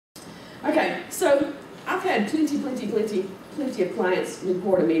Okay, so I've had plenty of clients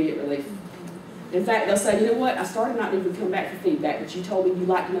report immediate relief. In fact, they'll say, you know what, I started not even come back for feedback, but you told me you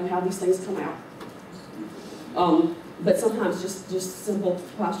like to know how these things come out. But sometimes just simple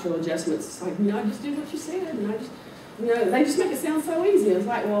postural adjustments. It's like, I just do what you said, and I just, they just make it sound so easy. It's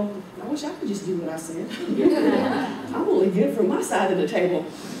like, well, I wish I could just do what I said. I'm only good from my side of the table.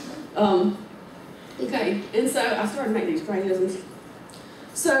 Okay, and so I started to make these cranialisms.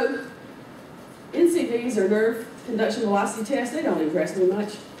 So NCVs, or nerve conduction velocity tests, they don't impress me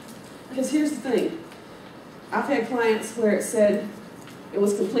much. Because here's the thing. I've had clients where it said it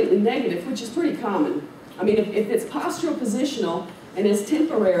was completely negative, which is pretty common. I mean, if it's postural positional and it's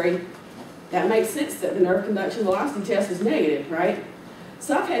temporary, that makes sense that the nerve conduction velocity test is negative, right?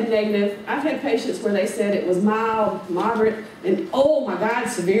 So I've had negative. I've had patients where they said it was mild, moderate, and oh my God,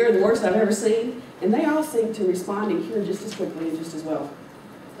 severe, the worst I've ever seen. And they all seem to respond and cure just as quickly and just as well.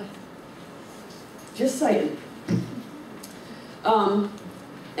 Just saying.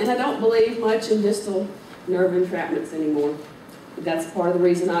 And I don't believe much in distal nerve entrapments anymore. That's part of the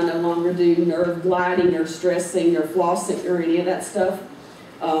reason I no longer do nerve gliding or stressing or flossing or any of that stuff.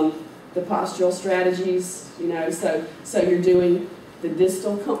 The postural strategies, so you're doing the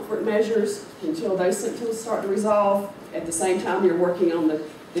distal comfort measures until those symptoms start to resolve. At the same time, you're working on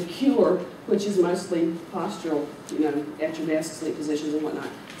the cure, which is mostly postural, at your desk, sleep positions and whatnot.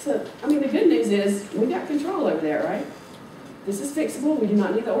 So, I mean, the good news is we got control over that, right? This is fixable. We do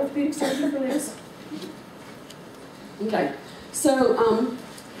not need the orthopedic surgeon for this. Okay, so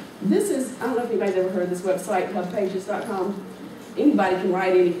this is, I don't know if anybody's ever heard of this website, hubpages.com. Anybody can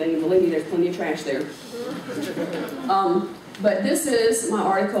write anything, and believe me, there's plenty of trash there. But this is my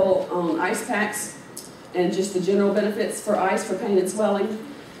article on ice packs and just the general benefits for ice for pain and swelling.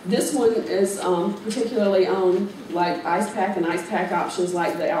 This one is particularly on like ice pack and ice pack options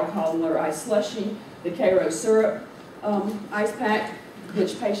like the alcohol or ice slushy, the Cairo syrup ice pack,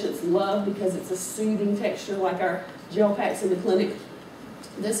 which patients love because it's a soothing texture like our gel packs in the clinic.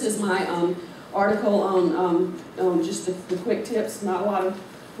 This is my article on just the quick tips, not a lot of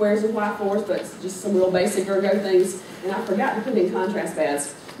wheres and why-fors, but just some real basic ergo things. And I forgot to put in contrast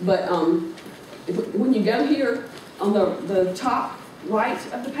pads. But when you go here on the top right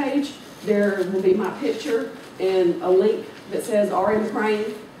of the page, there will be my picture and a link that says RN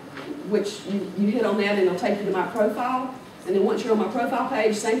Crane, which you hit on that and it'll take you to my profile. And then once you're on my profile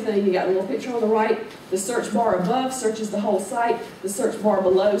page, same thing, you got a little picture on the right. The search bar above searches the whole site. The search bar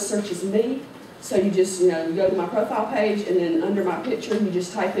below searches me. So you just, you go to my profile page, and then under my picture, you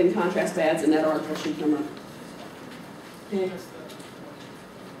just type in contrast pads, and that article should come up.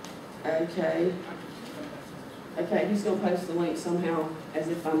 Okay. Okay, he's going to post the link somehow, as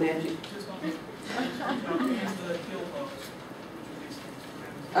if by magic.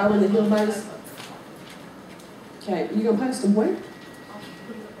 Oh, in the heel bows? Okay, you going to post them where?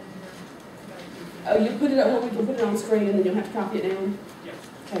 Oh, you put it up, well, we can put it on screen, and then you'll have to copy it down? Yeah.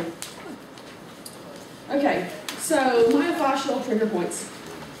 Okay. Okay, so myofascial trigger points.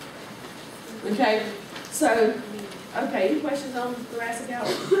 Okay, so, any questions on thoracic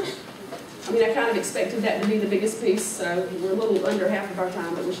outlet? I mean, I kind of expected that to be the biggest piece, so we're a little under half of our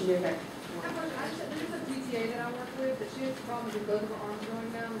time, but we should be okay. There's a PTA that I work with that she has problems with both of her arms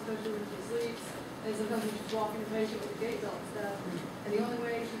going down, especially when she sleeps. And sometimes when she's walking the patient with the gait belt and stuff. And the only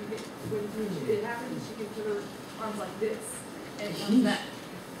way she can get, when it happens, she can put her arms like this, and it comes back.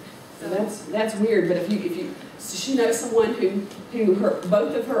 So that's weird, but if you so she knows someone who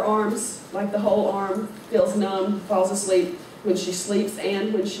both of her arms, like the whole arm, feels numb, falls asleep when she sleeps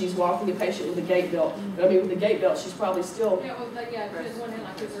and when she's walking a patient with a gait belt. But I mean, with the gait belt, she's probably still. Yeah, well, she has one hand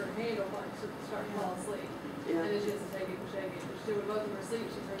like this, her handle like she's starting to fall asleep, and then she has to take it and shake it. But she with both of her sleep,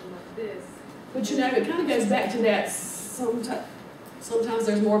 she turns them like this. But it kind of goes back to that. Sometimes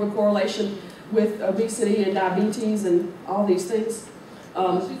there's more of a correlation with obesity and diabetes and all these things.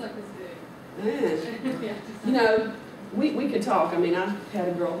 She's like this big. Yeah. We could talk. I mean, I had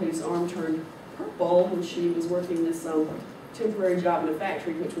a girl whose arm turned purple when she was working this temporary job in a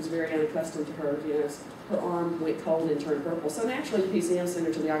factory, which was very unaccustomed to her. Her arm went cold and turned purple. So naturally, the PCM sent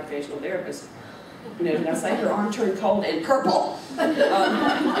her to the occupational therapist. Did I say her arm turned cold and purple?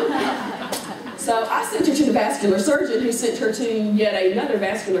 So I sent her to the vascular surgeon, who sent her to yet another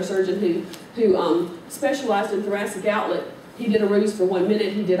vascular surgeon who specialized in thoracic outlet. He did a ruse for 1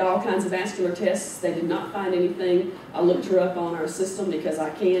 minute. He did all kinds of vascular tests. They did not find anything. I looked her up on our system because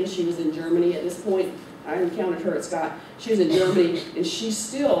I can. She was in Germany at this point. I encountered her at Scott. She was in Germany, and she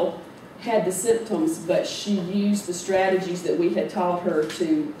still had the symptoms, but she used the strategies that we had taught her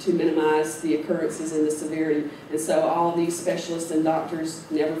to minimize the occurrences and the severity. And so all these specialists and doctors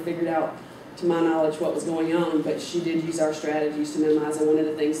never figured out, to my knowledge, what was going on, but she did use our strategies to minimize. And one of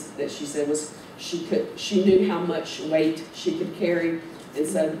the things that she said was she knew how much weight she could carry. And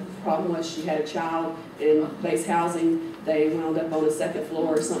so the problem was she had a child in base housing. They wound up on a second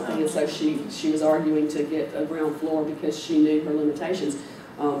floor or something, and so she was arguing to get a ground floor because she knew her limitations.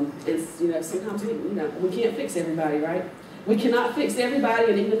 It's, sometimes we can't fix everybody, right? We cannot fix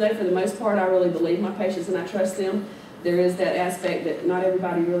everybody, and even though for the most part I really believe my patients and I trust them, there is that aspect that not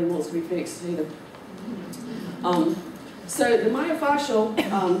everybody really wants to be fixed either. So the myofascial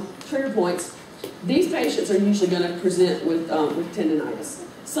trigger points, these patients are usually going to present with tendinitis.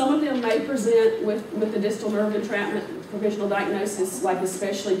 Some of them may present with the distal nerve entrapment, provisional diagnosis, like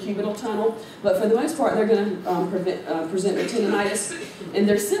especially cubital tunnel, but for the most part they're going to present with tendinitis, and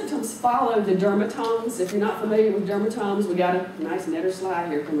their symptoms follow the dermatomes. If you're not familiar with dermatomes, we got a nice netter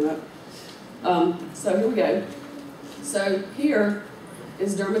slide here coming up. So here we go. So here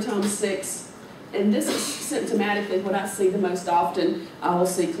is dermatome 6. And this is symptomatically what I see the most often. I will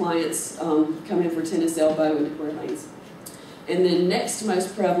see clients come in for tennis elbow and de Quervain's. And then next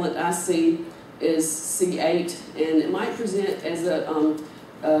most prevalent I see is C8, and it might present as a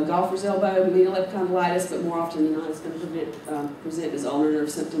golfer's elbow, medial epicondylitis, but more often than not it's going to present as ulnar nerve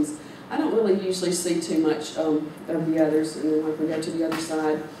symptoms. I don't really usually see too much of the others, and then like we go to the other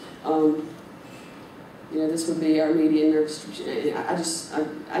side. This would be our median nerve distribution. I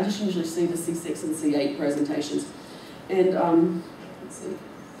just usually see the C6 and C8 presentations. And let's see.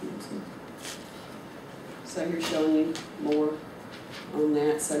 So here's showing you more on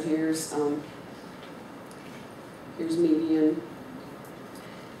that. So here's median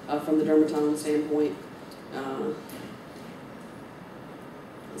from the dermatome standpoint.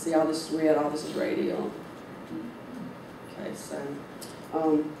 See, all this is red, all this is radial. Okay, so.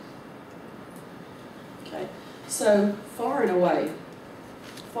 Okay, so far and away,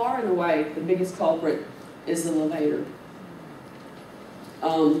 the biggest culprit is the levator.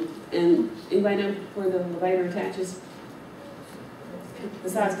 And anybody know where the levator attaches?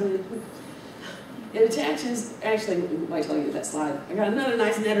 Besides the, it attaches, actually, wait till I get that slide. I got another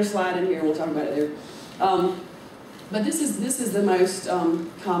nice netter slide in here, and we'll talk about it there. But this is the most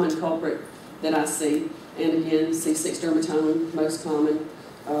common culprit that I see. And again, C6 dermatome, most common.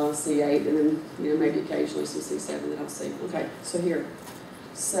 C8, and then maybe occasionally some C7 that I'll see. Okay, so here.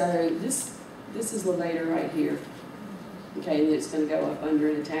 So this is levator right here. Okay, and it's going to go up under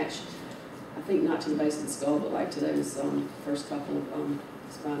and attach, I think not to the base of the skull, but like to those first couple of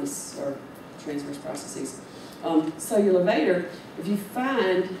spinous or transverse processes. So your levator, if you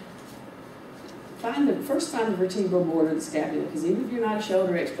find the vertebral border of the scapula, because even if you're not a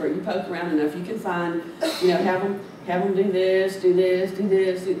shoulder expert, you poke around enough, you can find, have them do this, do this, do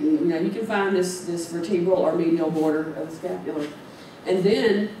this. You can find this vertebral or medial border of the scapula, and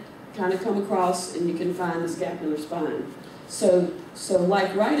then kind of come across, and you can find the scapular spine. So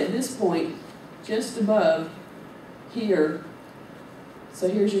like right at this point, just above here. So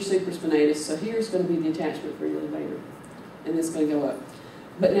here's your supraspinatus. So here's going to be the attachment for your levator, and it's going to go up.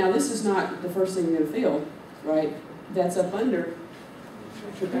 But now this is not the first thing you're going to feel, right? That's up under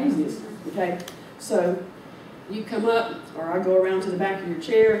trapezius, okay? So you come up, or I go around to the back of your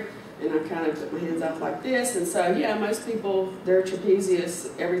chair, and I kind of put my hands up like this, and so yeah, most people, their trapezius,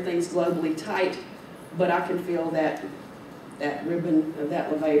 everything's globally tight, but I can feel that ribbon of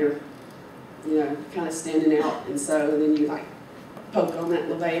that levator, kind of standing out, and so then you like poke on that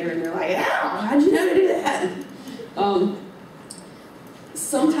levator, and they're like, ow, how'd you know to do that?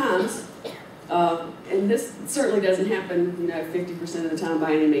 Sometimes, and this certainly doesn't happen, 50% of the time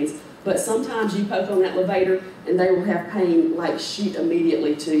by any means, but sometimes you poke on that levator and they will have pain like shoot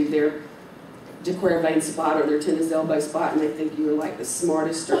immediately to their de Quervain spot or their tennis elbow spot, and they think you are like the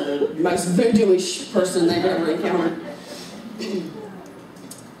smartest or the most voodoo-ish person they've ever encountered.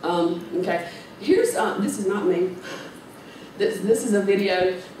 Okay, here's, this is not me. This is a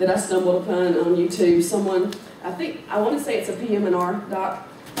video that I stumbled upon on YouTube. Someone, I want to say it's a PM&R doc,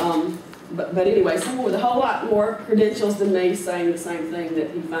 but anyway, someone with a whole lot more credentials than me saying the same thing,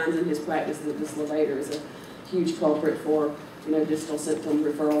 that he finds in his practice that this levator is a huge culprit for, distal symptom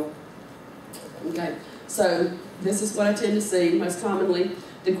referral. Okay, so this is what I tend to see most commonly.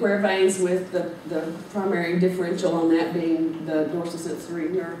 De Quervain's with the primary differential on that being the dorsal sensory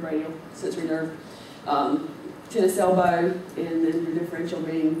nerve, radial sensory nerve, tennis elbow, and then your differential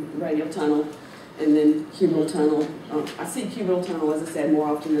being radial tunnel, and then cubital tunnel. I see cubital tunnel, as I said, more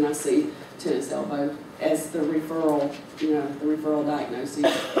often than I see tennis elbow as the referral, the referral diagnosis.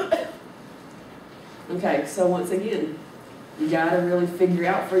 Okay, so once again, you gotta really figure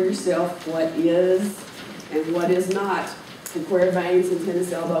out for yourself what is and what is not the square veins and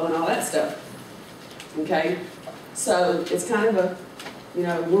tennis elbow and all that stuff. Okay, so it's kind of a,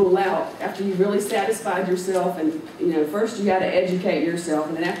 rule out after you've really satisfied yourself, and first you got to educate yourself,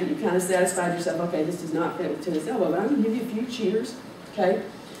 and then after you kind of satisfied yourself, okay, this does not fit with tennis elbow, but I'm going to give you a few cheaters. Okay,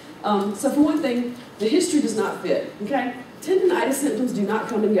 so for one thing, the history does not fit. Okay, tendinitis symptoms do not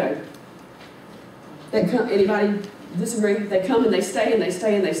come and go. They come. Anybody disagree? They come and they stay and they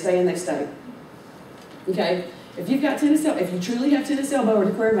stay and they stay and they stay. Okay, if you've got tennis elbow, if you truly have tennis elbow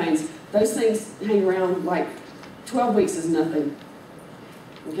or square veins, those things hang around like 12 weeks is nothing.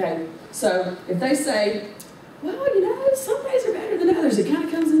 Okay, so if they say, well, some days are better than others, it kind of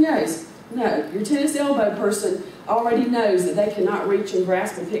comes and goes. No, your tennis elbow person already knows that they cannot reach and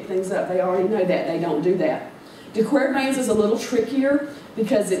grasp and pick things up. They already know that. They don't do that. The square veins is a little trickier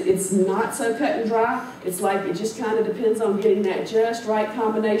because it's not so cut and dry. It's like it just kind of depends on getting that just right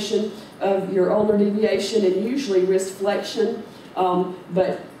combination of your ulnar deviation and usually wrist flexion.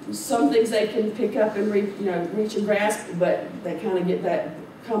 But some things they can pick up and reach and grasp, but they kind of get that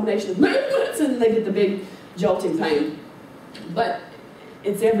combination of movements and they get the big jolting pain. But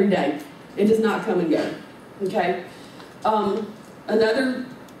it's every day. It does not come and go. Okay. Another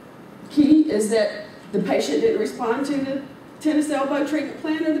key is that the patient didn't respond to the tennis elbow treatment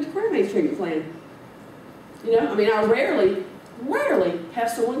plan or the square vein treatment plan. I rarely have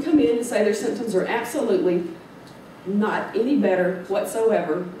someone come in and say their symptoms are absolutely not any better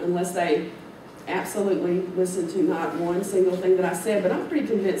whatsoever unless they absolutely listen to not one single thing that I said, but I'm pretty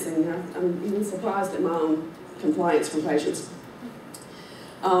convincing. I'm even surprised at my own compliance from patients.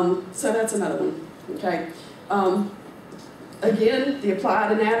 So that's another one. Okay. Again, the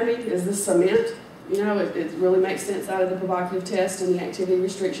applied anatomy is the cement. It really makes sense out of the provocative test and the activity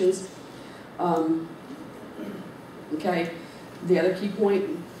restrictions. Okay. The other key point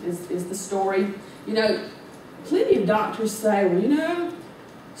is the story. Plenty of doctors say, well,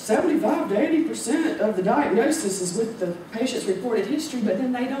 75 to 80% of the diagnosis is with the patient's reported history, but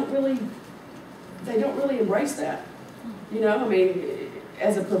then they don't really embrace that.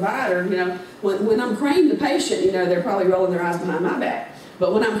 As a provider, when I'm craning the patient, they're probably rolling their eyes behind my back.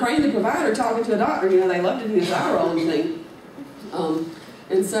 But when I'm craning the provider talking to a doctor, they love to do this eye rolling thing.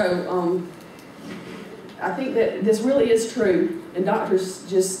 And so I think that this really is true, and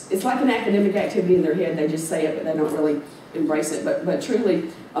doctors it's like an academic activity in their head. They just say it, but they don't really embrace it. But truly,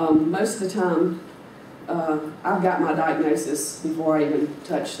 most of the time, I've got my diagnosis before I even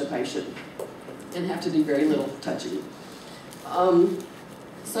touch the patient and have to do very little touching.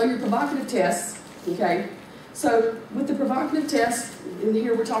 So your provocative tests, okay? So with the provocative test, in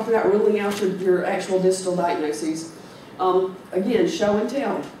here we're talking about ruling out your actual distal diagnoses. Again, show and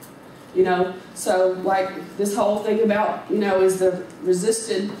tell. So like this whole thing about, is the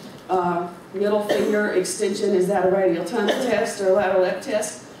resisted middle finger extension, is that a radial tunnel test or a lateral ep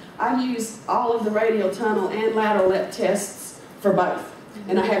test? I use all of the radial tunnel and lateral ep tests for both,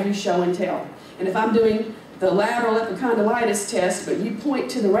 and I have you show and tell. And if I'm doing the lateral epicondylitis test, but you point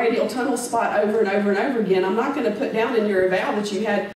to the radial tunnel spot over and over and over again, I'm not going to put down in your eval that you had